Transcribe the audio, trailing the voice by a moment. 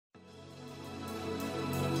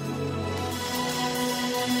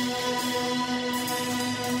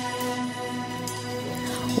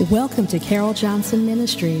Welcome to Carol Johnson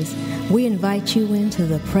Ministries. We invite you into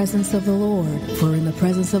the presence of the Lord, for in the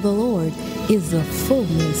presence of the Lord is the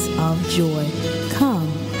fullness of joy.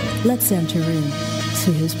 Come, let's enter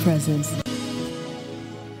into His presence.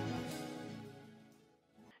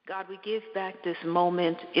 God, we give back this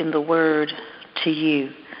moment in the Word to you.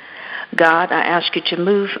 God, I ask you to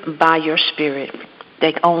move by your Spirit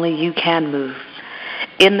that only you can move.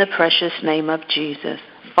 In the precious name of Jesus.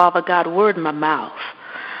 Father God, word my mouth.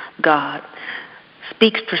 God,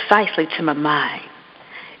 speaks precisely to my mind.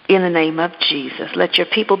 In the name of Jesus, let your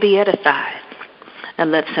people be edified,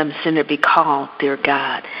 and let some sinner be called, dear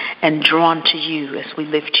God, and drawn to you as we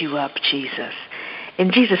lift you up, Jesus.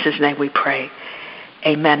 In Jesus' name we pray.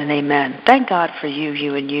 Amen and amen. Thank God for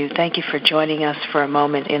you and you. Thank you for joining us for a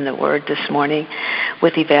moment in the Word this morning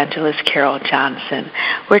with Evangelist Carol Johnson,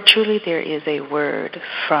 where truly there is a word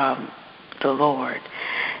from the Lord.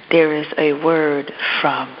 There is a word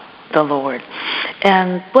from the Lord.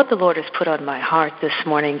 And what the Lord has put on my heart this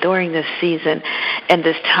morning during this season and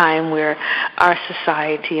this time where our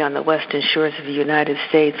society on the western shores of the United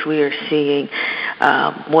States, we are seeing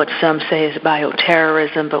what some say is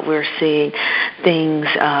bioterrorism, but we're seeing things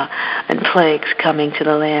and plagues coming to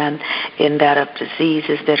the land in that of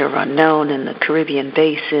diseases that are unknown in the Caribbean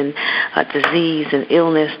basin, disease and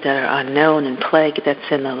illness that are unknown and plague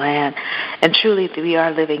that's in the land. And truly we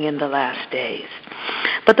are living in the last days.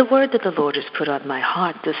 But the word that the Lord has put on my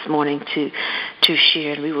heart this morning to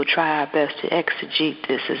share, and we will try our best to exegete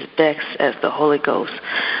this as best as the Holy Ghost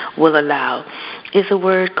will allow, is a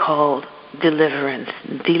word called deliverance.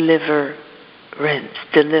 Deliverance.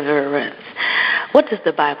 What does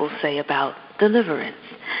the Bible say about deliverance?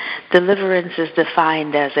 Deliverance is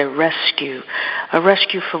defined as a rescue. A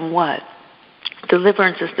rescue from what?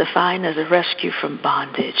 Deliverance is defined as a rescue from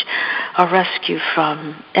bondage, a rescue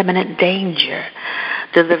from imminent danger.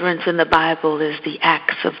 Deliverance in the Bible is the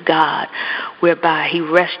acts of God, whereby He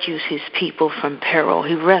rescues His people from peril.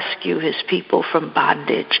 He rescues His people from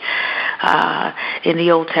bondage. In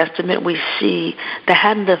the Old Testament, we see the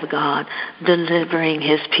hand of God delivering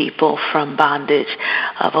His people from bondage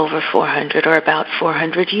of over 400 or about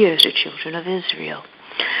 400 years, the children of Israel.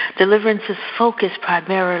 Deliverance is focused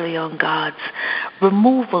primarily on God's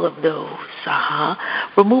removal of those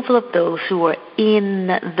who are in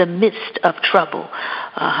the midst of trouble,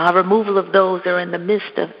 removal of those that are in the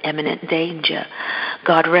midst of imminent danger.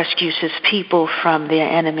 God rescues His people from their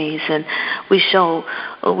enemies, and we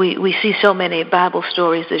see so many Bible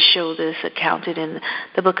stories that show this, accounted in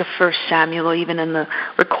the book of 1 Samuel, or even in the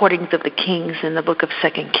recordings of the kings in the book of 2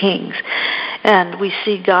 Kings. And we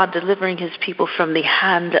see God delivering His people from the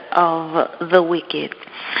hand of the wicked.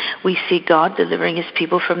 We see God delivering His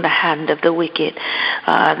people from the hand of the wicked.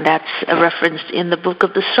 That's referenced in the book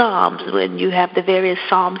of the Psalms, when you have the various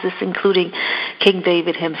Psalms, including King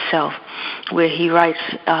David himself, where he writes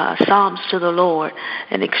Psalms to the Lord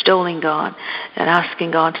and extolling God and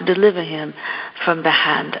asking God to deliver him from the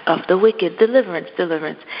hand of the wicked. Deliverance.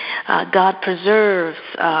 God preserves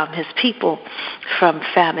His people from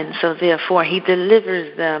famine, so therefore He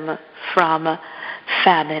delivers them from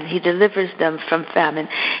famine. He delivers them from famine.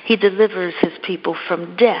 He delivers His people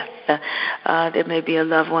from death. There may be a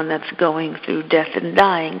loved one that's going through death and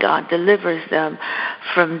dying. God delivers them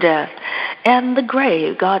from death. And the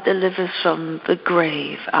grave. God delivers from the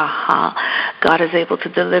grave. God is able to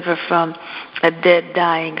deliver from a dead,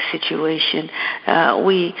 dying situation.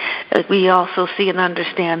 We also see and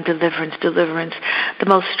understand deliverance. The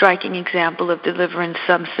most striking example of deliverance,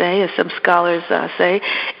 some say, as some scholars say,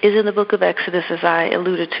 is in the book of Exodus, as I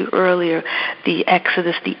alluded to earlier. The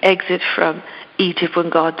Exodus, the exit from Egypt, when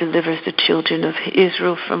God delivers the children of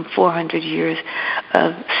Israel from 400 years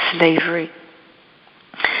of slavery.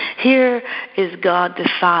 Here is God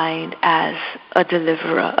defined as a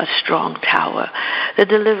deliverer, a strong tower, the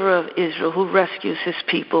deliverer of Israel, who rescues His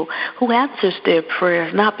people, who answers their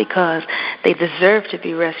prayers, not because they deserve to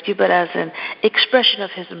be rescued, but as an expression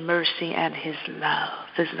of His mercy and His love,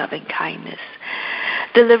 His loving kindness.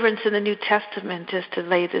 Deliverance in the New Testament, just to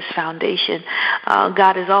lay this foundation,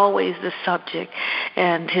 God is always the subject,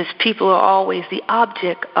 and His people are always the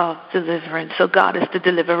object of deliverance. So God is the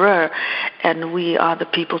deliverer, and we are the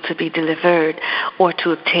people to be delivered or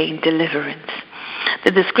to obtain deliverance.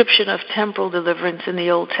 The description of temporal deliverance in the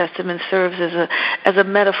Old Testament serves as a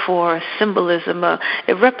metaphor, a symbolism.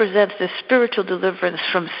 It represents the spiritual deliverance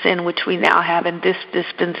from sin, which we now have in this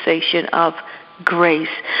dispensation of grace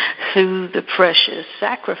through the precious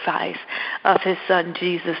sacrifice of his Son,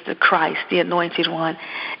 Jesus the Christ, the Anointed One,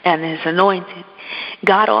 and his anointed.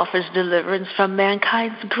 God offers deliverance from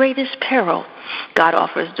mankind's greatest peril. God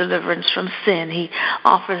offers deliverance from sin. He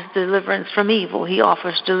offers deliverance from evil. He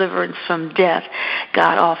offers deliverance from death.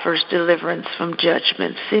 God offers deliverance from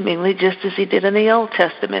judgment, seemingly just as he did in the Old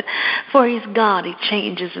Testament. For he's God. He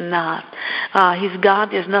changes not. He's God.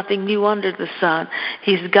 There's nothing new under the sun.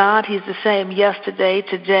 He's God. He's the same yesterday,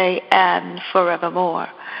 today, and forevermore.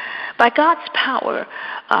 By God's power,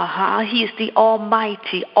 He is the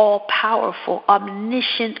almighty, all-powerful,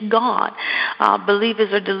 omniscient God.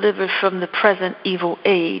 Believers are delivered from the present evil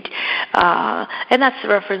age. And that's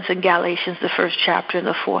referenced in Galatians, the 1st chapter and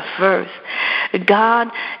the 4th verse. God,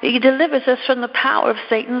 He delivers us from the power of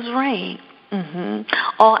Satan's reign.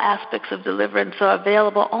 All aspects of deliverance are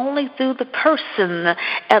available only through the person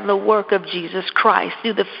and the work of Jesus Christ,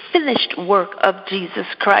 through the finished work of Jesus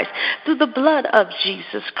Christ, through the blood of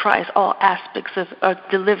Jesus Christ. All aspects of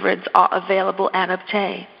deliverance are available and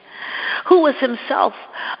obtained. Who was himself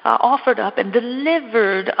offered up and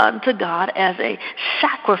delivered unto God as a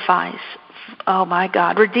sacrifice. Oh my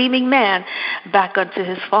God, redeeming man back unto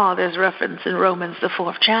his Father, as referenced in Romans, the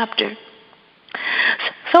 4th chapter.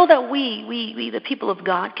 So that we, the people of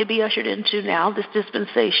God, can be ushered into now this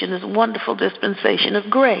dispensation, this wonderful dispensation of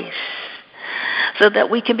grace, so that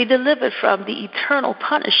we can be delivered from the eternal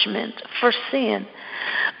punishment for sin,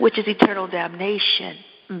 which is eternal damnation.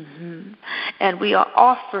 And we are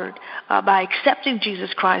offered, by accepting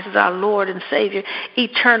Jesus Christ as our Lord and Savior,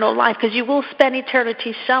 eternal life, because you will spend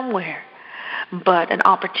eternity somewhere. But an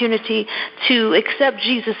opportunity to accept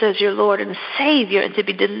Jesus as your Lord and Savior and to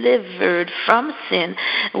be delivered from sin,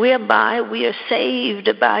 whereby we are saved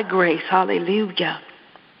by grace. Hallelujah.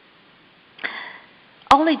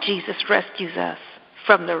 Only Jesus rescues us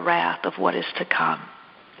from the wrath of what is to come.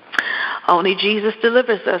 Only Jesus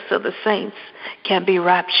delivers us so the saints can be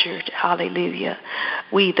raptured. Hallelujah.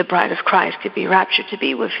 We, the bride of Christ, could be raptured to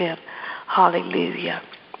be with Him. Hallelujah.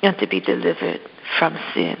 And to be delivered from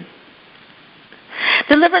sin.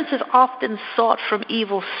 Deliverance is often sought from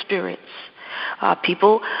evil spirits.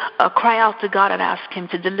 People cry out to God and ask Him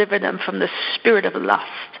to deliver them from the spirit of lust.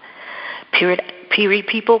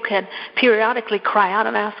 People can periodically cry out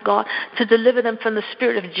and ask God to deliver them from the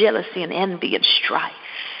spirit of jealousy and envy and strife.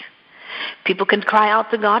 People can cry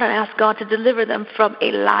out to God and ask God to deliver them from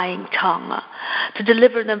a lying tongue, to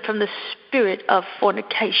deliver them from the spirit of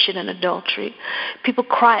fornication and adultery. People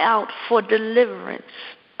cry out for deliverance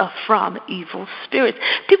from evil spirits.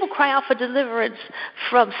 People cry out for deliverance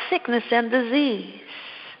from sickness and disease,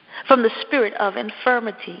 from the spirit of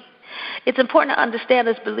infirmity. It's important to understand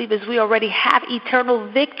as believers we already have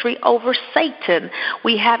eternal victory over Satan.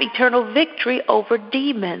 We have eternal victory over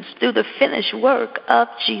demons through the finished work of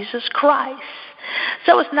Jesus Christ.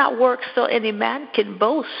 So it's not works so any man can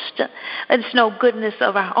boast. It's no goodness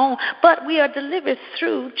of our own, but we are delivered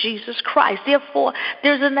through Jesus Christ. Therefore,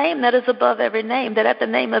 there's a name that is above every name, that at the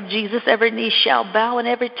name of Jesus every knee shall bow and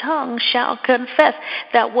every tongue shall confess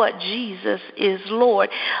that what Jesus is Lord.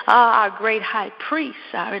 Our great high priest,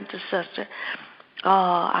 our intercessor,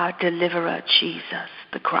 our deliverer, Jesus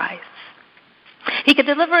the Christ. He can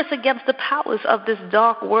deliver us against the powers of this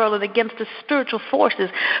dark world and against the spiritual forces,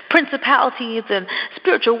 principalities, and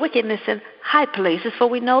spiritual wickedness in high places. For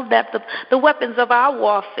we know that the weapons of our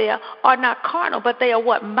warfare are not carnal, but they are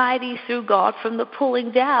what? Mighty through God from the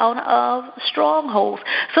pulling down of strongholds.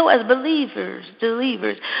 So as believers,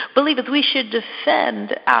 we should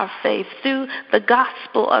defend our faith through the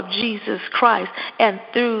gospel of Jesus Christ and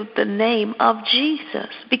through the name of Jesus.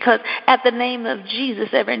 Because at the name of Jesus,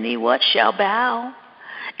 every knee what? Shall bow.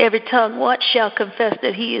 Every tongue what? Shall confess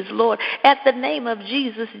that He is Lord. At the name of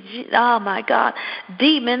Jesus, oh my God,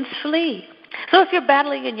 demons flee. So if you're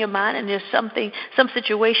battling in your mind and there's some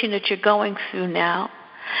situation that you're going through now,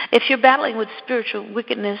 if you're battling with spiritual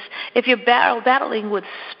wickedness, if you're battling with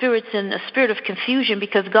spirits and a spirit of confusion,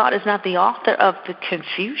 because God is not the author of the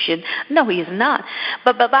confusion. No, He is not.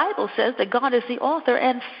 But the Bible says that God is the author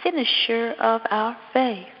and finisher of our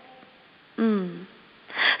faith.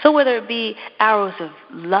 So whether it be arrows of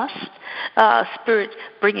lust, spirits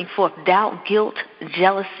bringing forth doubt, guilt,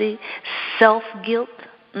 jealousy, self-guilt,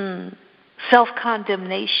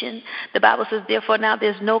 self-condemnation. The Bible says, therefore, now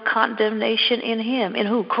there's no condemnation in Him. In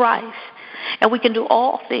who? Christ. And we can do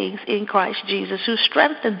all things in Christ Jesus, who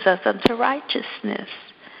strengthens us unto righteousness.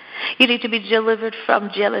 You need to be delivered from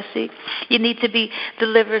jealousy. You need to be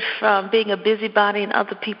delivered from being a busybody in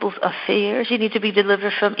other people's affairs. You need to be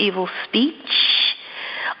delivered from evil speech.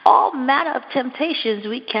 All manner of temptations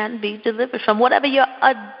we can be delivered from. Whatever your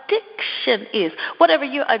addiction is, whatever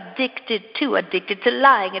you're addicted to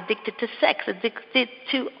lying, addicted to sex, addicted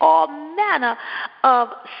to all manner of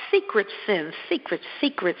secret sins, secrets.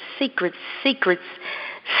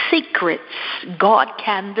 God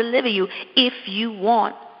can deliver you if you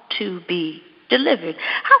want to be delivered.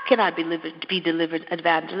 How can I be delivered,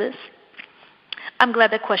 Evangelist? I'm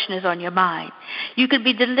glad that question is on your mind. You can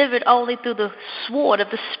be delivered only through the sword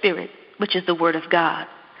of the Spirit, which is the Word of God,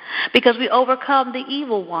 because we overcome the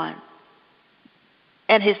evil one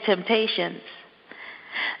and his temptations.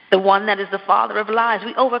 The one that is the father of lies,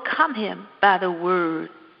 we overcome him by the Word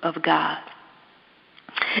of God.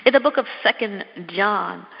 In the book of 2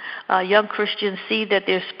 John, young Christians see that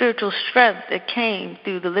their spiritual strength that came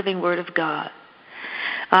through the living Word of God.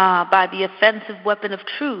 By the offensive weapon of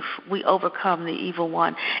truth, we overcome the evil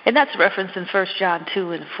one. And that's referenced in 1 John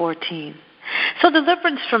 2:14. So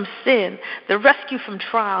deliverance from sin, the rescue from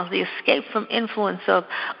trials, the escape from influence of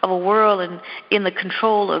a world and in the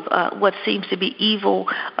control of what seems to be evil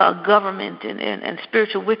government and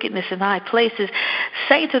spiritual wickedness in high places,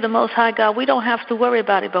 say to the Most High God, we don't have to worry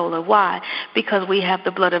about Ebola. Why? Because we have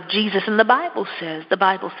the blood of Jesus. And the Bible says,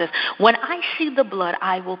 when I see the blood,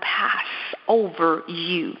 I will pass over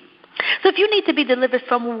you. So if you need to be delivered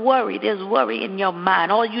from worry, there's worry in your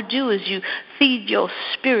mind. All you do is you feed your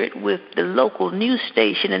spirit with the local news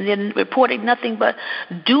station and then reporting nothing but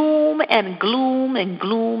doom and gloom and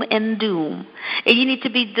gloom and doom. And you need to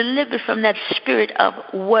be delivered from that spirit of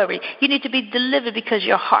worry. You need to be delivered because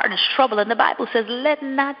your heart is troubled. And the Bible says, let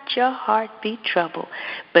not your heart be troubled.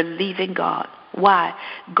 Believe in God. Why?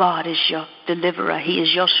 God is your deliverer. He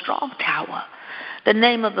is your strong tower. The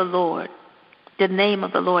name of the Lord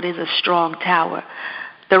is a strong tower.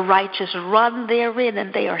 The righteous run therein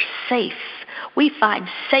and they are safe. We find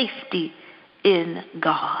safety in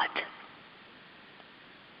God.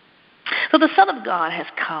 So the Son of God has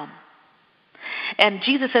come. And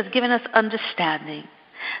Jesus has given us understanding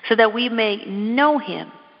so that we may know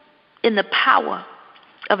him in the power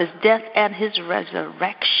of his death and his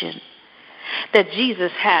resurrection. That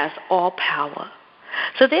Jesus has all power.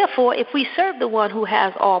 So therefore, if we serve the one who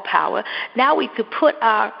has all power, now we could put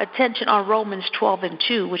our attention on Romans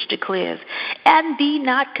 12:2, which declares, and be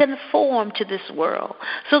not conformed to this world.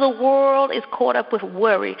 So the world is caught up with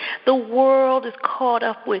worry. The world is caught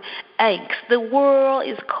up with angst. The world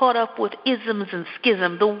is caught up with isms and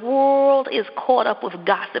schism. The world is caught up with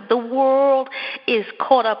gossip. The world is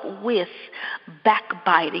caught up with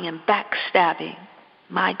backbiting and backstabbing.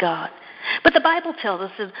 My God. But the Bible tells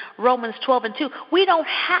us in Romans 12:2, we don't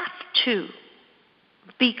have to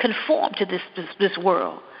be conformed to this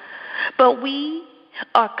world. But we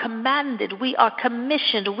are commanded, we are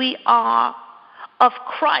commissioned, we are of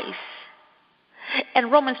Christ.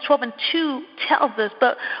 And Romans 12:2 tells us,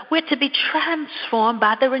 but we're to be transformed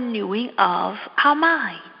by the renewing of our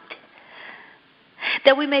mind,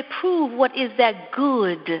 that we may prove what is that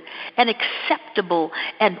good and acceptable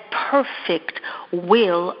and perfect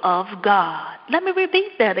will of God. Let me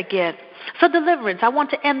repeat that again. For deliverance, I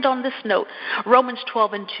want to end on this note. Romans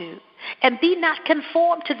 12:2. And be not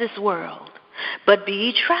conformed to this world, but be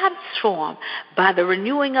ye transformed by the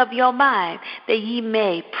renewing of your mind, that ye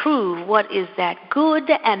may prove what is that good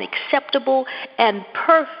and acceptable and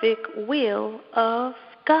perfect will of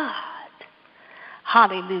God.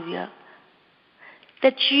 Hallelujah.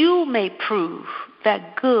 That you may prove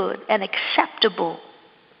that good and acceptable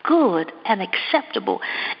and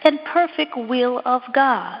perfect will of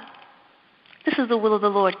God. This is the will of the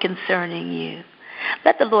Lord concerning you.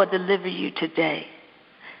 Let the Lord deliver you today.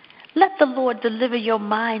 Let the Lord deliver your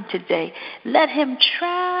mind today. Let him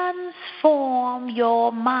transform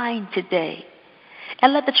your mind today.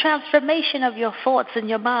 And let the transformation of your thoughts and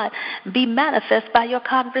your mind be manifest by your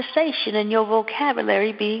conversation and your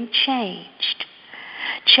vocabulary being changed.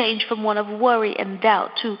 Change from one of worry and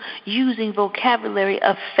doubt to using vocabulary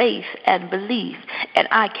of faith and belief. And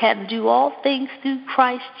I can do all things through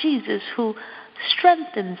Christ Jesus who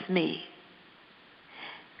strengthens me.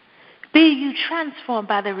 Be you transformed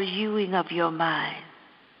by the renewing of your mind.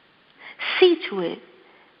 See to it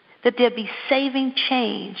that there be saving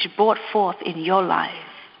change brought forth in your life,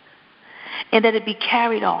 and that it be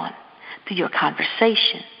carried on through your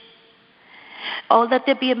conversation. Oh, let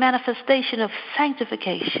there be a manifestation of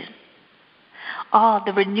sanctification. Oh,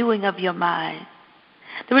 the renewing of your mind.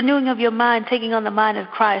 The renewing of your mind, taking on the mind of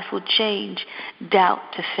Christ, will change doubt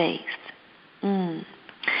to faith.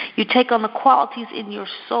 You take on the qualities in your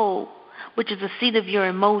soul, which is the seat of your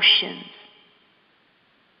emotions,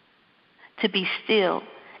 to be still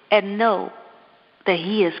and know that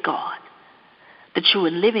he is God. the true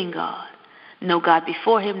and living God. No God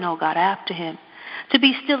before him, no God after him. To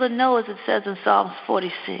be still and know, as it says in Psalms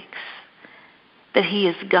 46, that he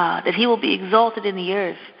is God, that he will be exalted in the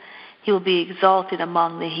earth. He will be exalted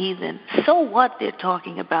among the heathen. So what they're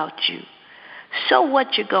talking about you. So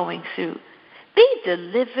what you're going through. Be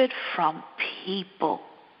delivered from people.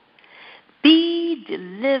 Be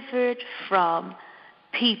delivered from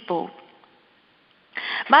people.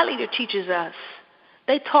 My leader teaches us,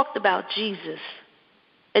 they talked about Jesus,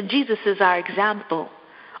 and Jesus is our example.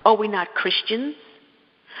 Are we not Christians,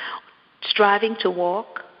 striving to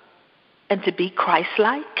walk and to be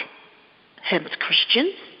Christ-like? Hence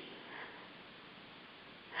Christians.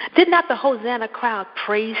 Did not the Hosanna crowd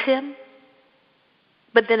praise him?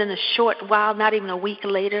 But then in a short while, not even a week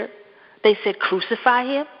later, they said, crucify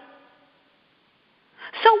him.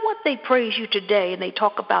 So what, they praise you today and they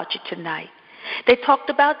talk about you tonight. They talked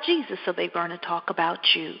about Jesus, so they're going to talk about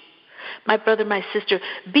you. My brother, my sister,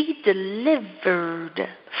 be delivered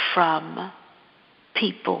from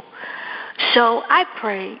people. So I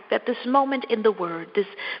pray that this moment in the Word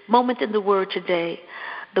today,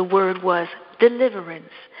 the word was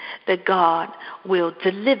deliverance, that God will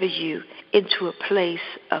deliver you into a place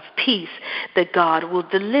of peace, that God will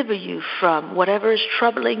deliver you from whatever is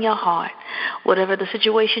troubling your heart, whatever the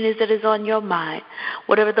situation is that is on your mind,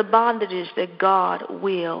 whatever the bondage is, that God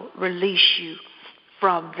will release you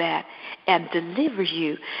from that and deliver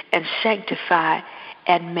you and sanctify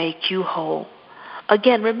and make you whole.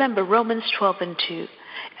 Again, remember Romans 12:2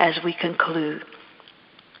 as we conclude.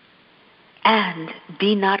 And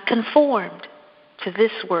be not conformed to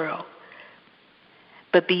this world,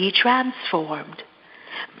 but be ye transformed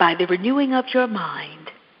by the renewing of your mind,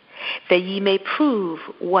 that ye may prove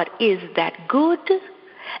what is that good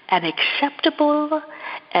and acceptable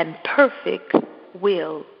and perfect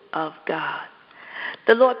will of God.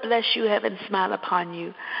 The Lord bless you, heaven smile upon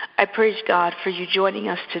you. I praise God for you joining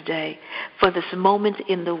us today for this moment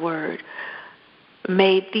in the Word.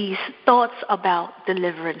 May these thoughts about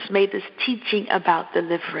deliverance, may this teaching about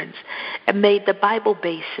deliverance, and may the Bible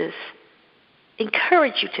basis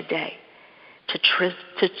encourage you today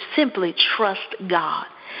to simply trust God.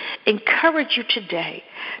 Encourage you today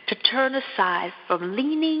to turn aside from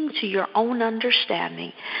leaning to your own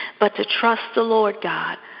understanding, but to trust the Lord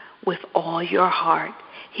God with all your heart.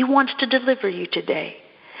 He wants to deliver you today.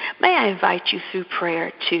 May I invite you through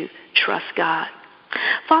prayer to trust God.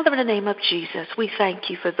 Father, in the name of Jesus, we thank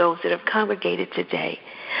you for those that have congregated today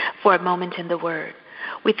for a moment in the Word.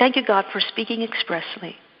 We thank you, God, for speaking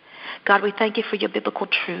expressly. God, we thank you for your biblical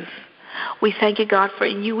truth. We thank you, God, for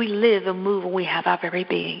in you we live and move and we have our very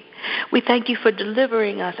being. We thank you for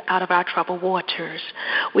delivering us out of our troubled waters.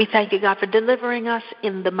 We thank you, God, for delivering us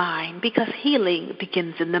in the mind, because healing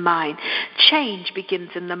begins in the mind. Change begins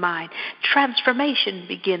in the mind. Transformation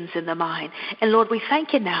begins in the mind. And Lord, we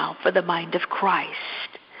thank you now for the mind of Christ.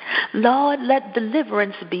 Lord, let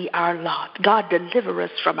deliverance be our lot. God, deliver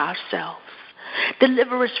us from ourselves.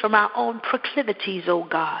 Deliver us from our own proclivities, O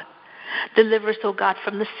God. Deliver us, oh God,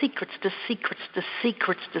 from the secrets, the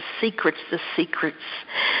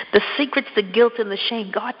guilt and the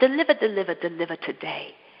shame. God, deliver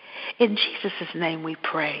today. In Jesus' name we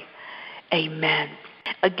pray. Amen.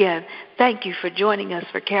 Again, thank you for joining us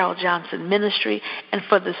for Carol Johnson Ministry and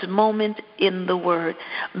for this moment in the Word.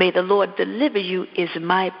 May the Lord deliver you is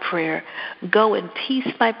my prayer. Go in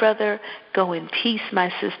peace, my brother. Go in peace,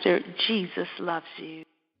 my sister. Jesus loves you.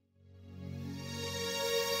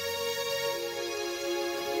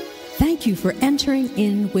 Thank you for entering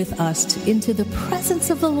in with us into the presence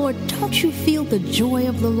of the Lord. Don't you feel the joy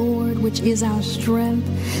of the Lord, which is our strength?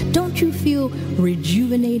 Don't you feel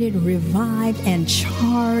rejuvenated, revived, and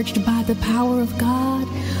charged by the power of God?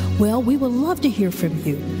 Well, we would love to hear from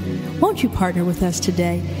you. Won't you partner with us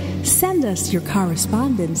today? Send us your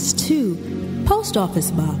correspondence to Post Office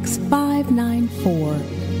Box 594,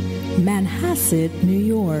 Manhasset, New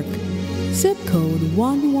York, zip code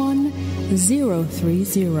 11030.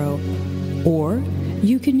 Or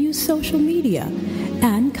you can use social media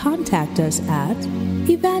and contact us at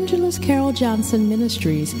Evangelist Carol Johnson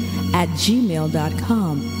Ministries at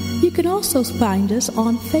gmail.com. You can also find us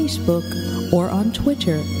on Facebook or on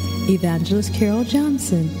Twitter, Evangelist Carol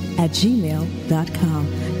Johnson at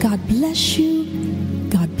gmail.com. God bless you.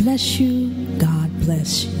 God bless you. God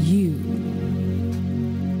bless you.